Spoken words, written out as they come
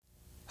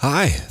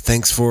Hi,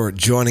 thanks for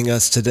joining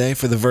us today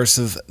for the verse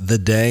of the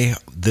day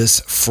this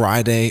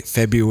Friday,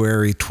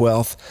 February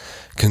 12th.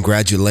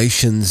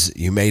 Congratulations,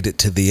 you made it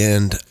to the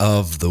end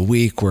of the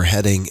week. We're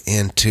heading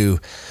into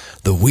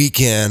the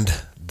weekend,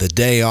 the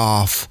day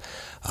off,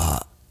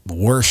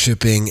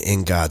 worshiping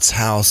in God's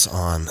house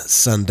on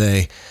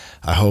Sunday.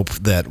 I hope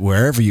that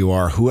wherever you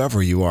are,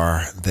 whoever you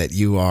are, that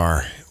you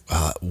are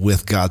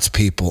with God's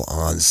people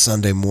on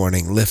Sunday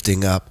morning,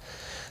 lifting up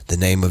the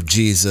name of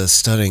Jesus,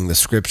 studying the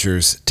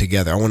scriptures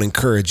together. I want to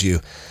encourage you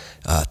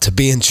to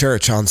be in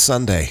church on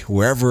Sunday,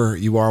 wherever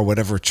you are,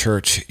 whatever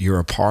church you're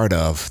a part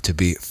of, to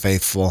be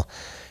faithful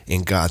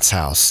in God's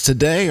house.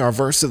 Today, our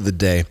verse of the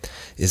day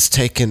is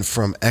taken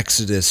from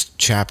Exodus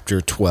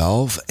chapter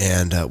 12,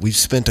 and we've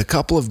spent a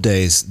couple of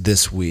days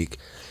this week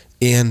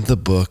in the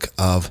book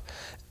of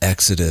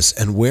Exodus.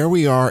 And where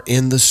we are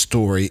in the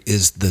story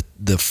is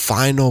the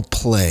final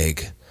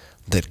plague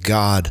that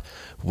God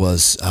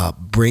was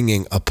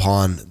bringing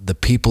upon the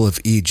people of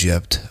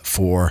Egypt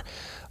for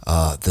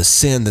the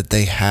sin that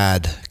they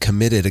had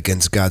committed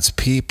against God's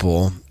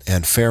people,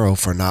 and Pharaoh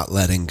for not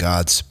letting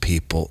God's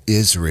people,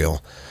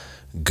 Israel,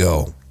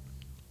 go.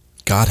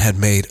 God had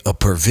made a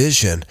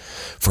provision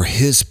for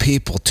his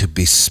people to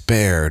be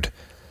spared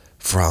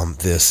from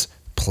this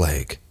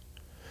plague.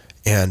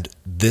 And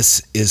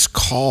this is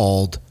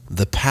called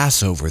the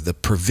Passover. The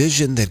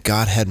provision that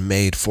God had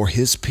made for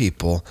his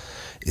people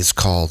is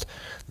called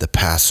the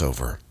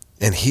Passover.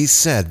 And he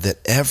said that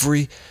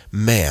every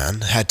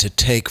man had to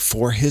take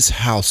for his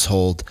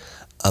household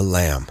a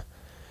lamb.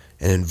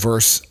 And in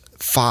verse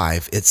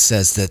 5, it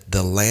says that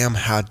the lamb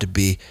had to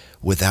be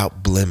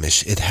without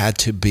blemish. It had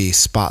to be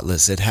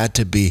spotless. It had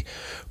to be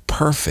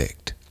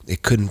perfect.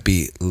 It couldn't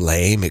be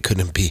lame. It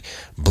couldn't be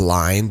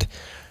blind.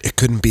 It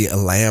couldn't be a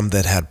lamb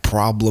that had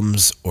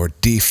problems or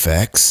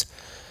defects.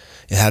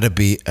 It had to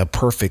be a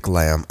perfect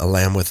lamb, a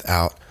lamb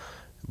without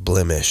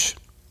blemish.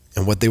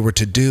 And what they were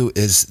to do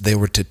is they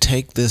were to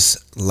take this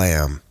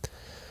lamb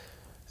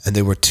and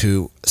they were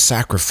to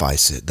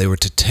sacrifice it. They were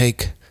to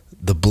take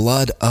the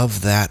blood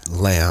of that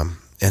lamb.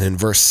 And in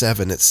verse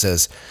 7, it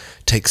says,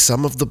 take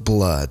some of the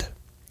blood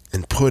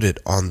and put it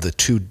on the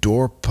two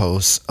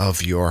doorposts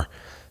of your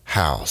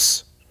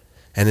house.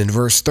 And in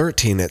verse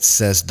 13, it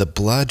says, the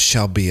blood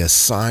shall be a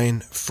sign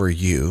for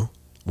you.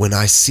 When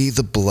I see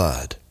the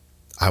blood,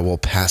 I will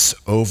pass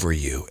over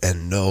you,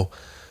 and no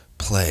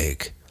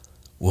plague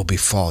will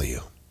befall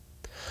you.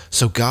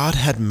 So God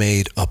had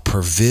made a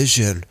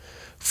provision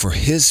for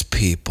his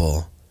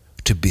people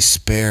to be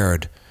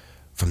spared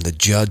from the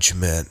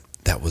judgment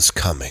that was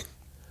coming.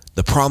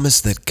 The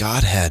promise that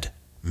God had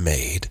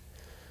made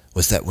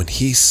was that when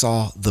he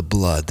saw the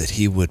blood, that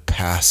he would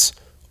pass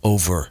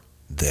over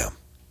them.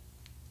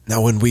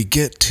 Now, when we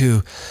get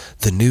to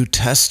the New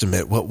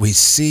Testament, what we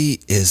see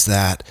is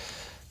that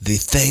the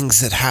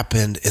things that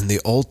happened in the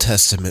Old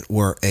Testament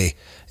were a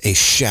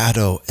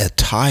shadow, a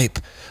type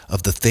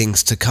of the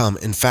things to come.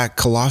 In fact,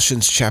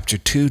 Colossians chapter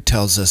 2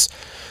 tells us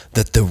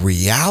that the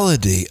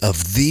reality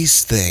of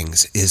these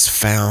things is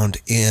found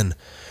in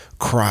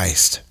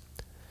Christ.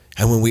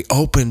 And when we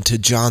open to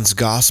John's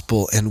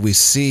gospel and we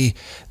see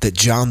that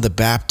John the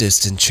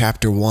Baptist in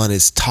chapter 1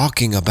 is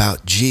talking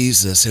about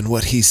Jesus, and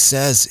what he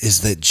says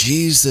is that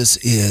Jesus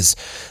is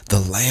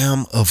the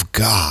Lamb of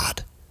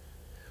God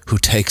who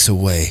takes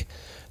away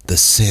the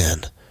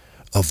sin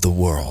of the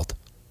world.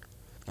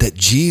 That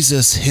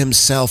Jesus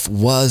himself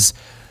was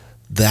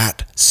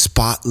that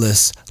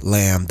spotless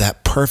lamb,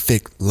 that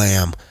perfect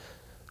lamb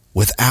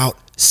without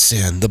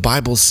sin. The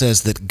Bible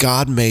says that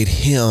God made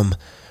him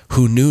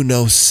who knew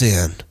no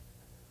sin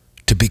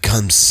to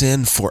become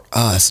sin for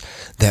us,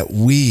 that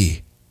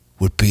we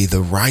would be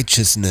the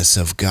righteousness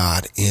of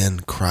God in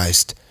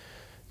Christ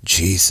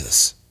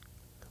Jesus.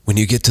 When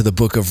you get to the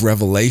book of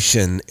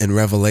Revelation, in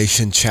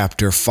Revelation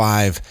chapter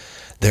 5,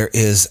 there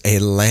is a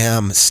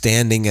lamb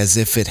standing as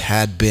if it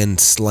had been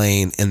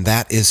slain, and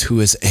that is who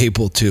is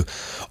able to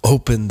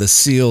open the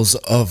seals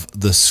of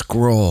the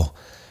scroll.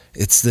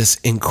 It's this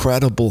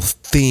incredible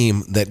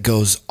theme that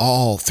goes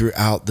all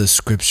throughout the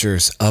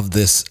scriptures of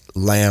this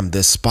lamb,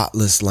 this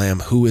spotless lamb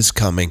who is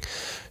coming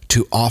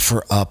to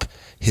offer up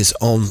his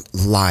own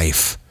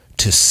life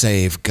to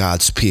save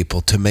God's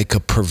people, to make a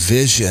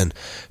provision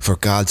for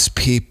God's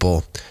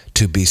people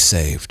to be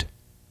saved.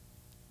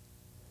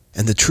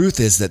 And the truth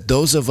is that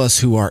those of us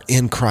who are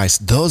in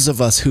Christ, those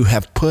of us who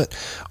have put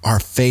our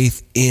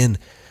faith in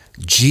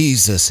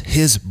Jesus,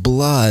 his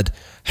blood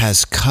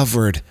has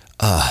covered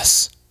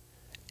us.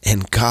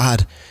 And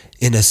God,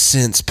 in a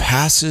sense,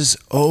 passes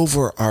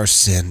over our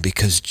sin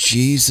because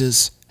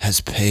Jesus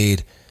has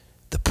paid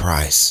the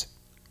price.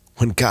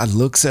 When God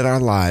looks at our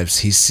lives,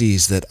 he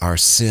sees that our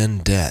sin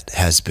debt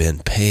has been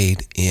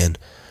paid in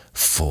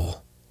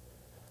full.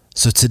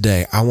 So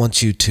today, I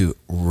want you to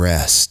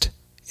rest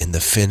in the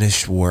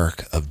finished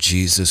work of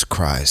Jesus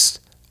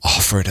Christ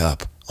offered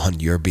up on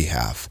your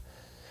behalf.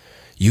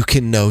 You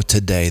can know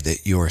today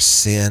that your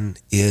sin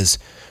is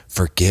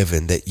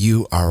forgiven, that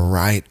you are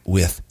right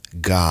with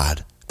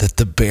God, that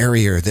the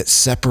barrier that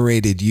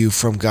separated you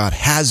from God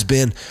has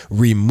been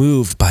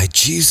removed by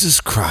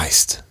Jesus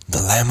Christ,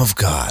 the Lamb of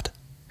God,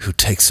 who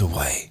takes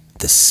away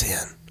the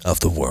sin of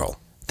the world.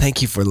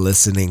 Thank you for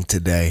listening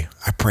today.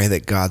 I pray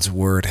that God's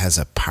word has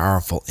a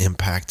powerful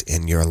impact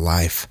in your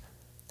life.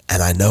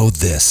 And I know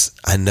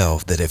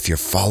that if you're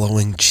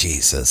following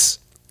Jesus,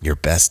 your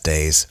best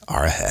days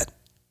are ahead.